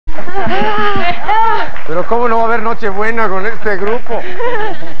Pero ¿cómo no va a haber Nochebuena con este grupo?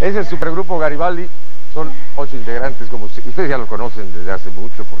 Es el supergrupo Garibaldi. Son 8 integrantes, como ustedes ya lo conocen desde hace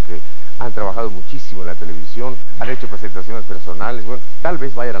mucho, porque han trabajado muchísimo en la televisión, han hecho presentaciones personales. Bueno, tal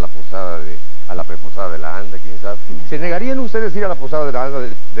vez vayan a la posada a la preposada de la ANDA, quién sabe. ¿Se negarían ustedes a ir a la posada de la ANDA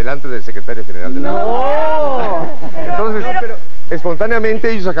delante del secretario general de la ANDA? ¡No! Entonces, pero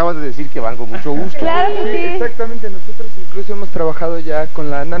espontáneamente ellos acaban de decir que van con mucho gusto. Claro que sí. Exactamente, nosotros incluso hemos trabajado ya con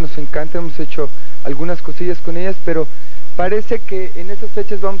la ANDA, nos encanta, hemos hecho algunas cosillas con ellas, pero parece que en esas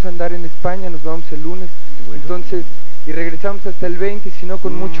fechas vamos a andar en España, nos vamos el lunes, bueno. Entonces, y regresamos hasta el 20, si no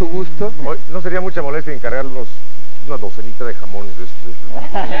con mucho gusto. ¿No sería mucha molestia encargarnos una docenita de jamones de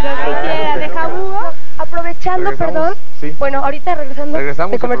 ¿De jabugo? Aprovechando, perdón. Sí. Bueno, ahorita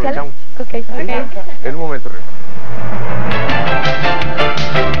regresamos de comercial. Okay. En un momento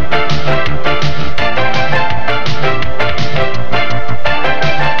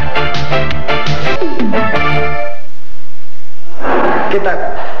 ¿Qué tal?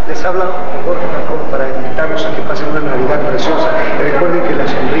 Les habla Jorge Falcón para invitarlos a que pasen una Navidad preciosa. Recuerden que la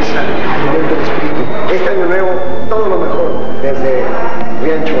sonrisa alimenta el espíritu. Este año nuevo, todo lo mejor desde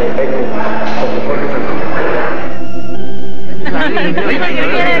Riancho Eco, con Jorge Falcón.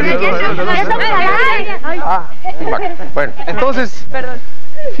 Bueno, entonces,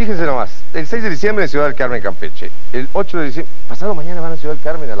 fíjense nomás, el 6 de diciembre en Ciudad del Carmen, Campeche, el 8 de diciembre, pasado mañana van a Ciudad del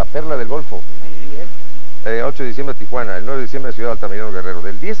Carmen, a la Perla del Golfo, 8 de diciembre a Tijuana, el 9 de diciembre a Ciudad Altamirano Guerrero,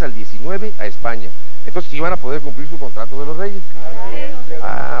 del 10 al 19 a España. Entonces sí van a poder cumplir su contrato de los Reyes.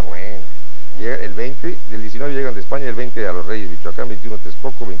 Ah, bueno. El 20, del 19 llegan de España, el 20 a los Reyes, Michoacán, 21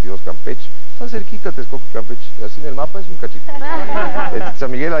 Texcoco, 22 Campeche. Están cerquita Texcoco y Campeche, así en el mapa es un cachito.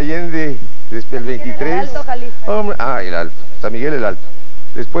 San Miguel Allende, después el 23. El Alto, Jalisco. El Alto, San Miguel el Alto.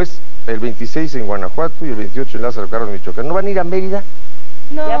 Después el 26 en Guanajuato y el 28 en Lázaro Cárdenas, Michoacán. ¿No van a ir a Mérida?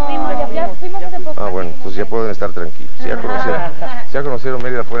 No, ya fuimos hace poco. Ah, bueno, entonces ya pueden estar tranquilos. Si ya conocieron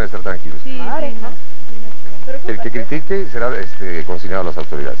Mérida, pueden estar tranquilos. Sí. El que critique será consignado a las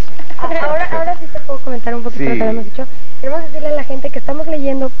autoridades. Ahora sí te puedo comentar un poquito lo que habíamos dicho. Queremos decirle a la gente que estamos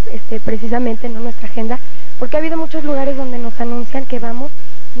leyendo precisamente nuestra agenda, porque ha habido muchos lugares donde nos anuncian que vamos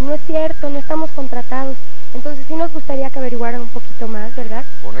y no es cierto, no estamos contratados. Entonces sí nos gustaría que averiguaran un poquito más, ¿verdad?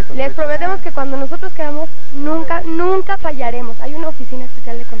 Les prometemos que cuando nosotros quedamos, nunca fallaremos. Hay una oficina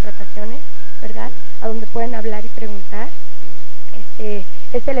especial de contrataciones, ¿verdad? A donde pueden hablar y preguntar.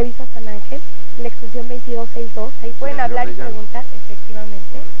 Es Televisa San Ángel, la extensión 2262. Ahí pueden hablar y preguntar,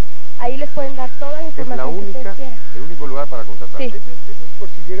 efectivamente. Ahí les pueden dar toda la información que ustedes quieran. El único lugar para contratar. Sí. Eso es por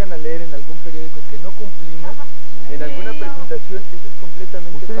si llegan a leer en algún periódico que no cumplimos, en alguna presentación, eso es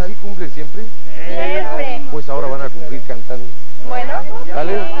completamente falso. ¿Ustedes sí cumplen siempre? Siempre. Pues ahora van a cumplir cantando. Bueno.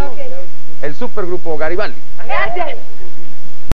 ¿Vale? Okay. El supergrupo Garibaldi. Gracias.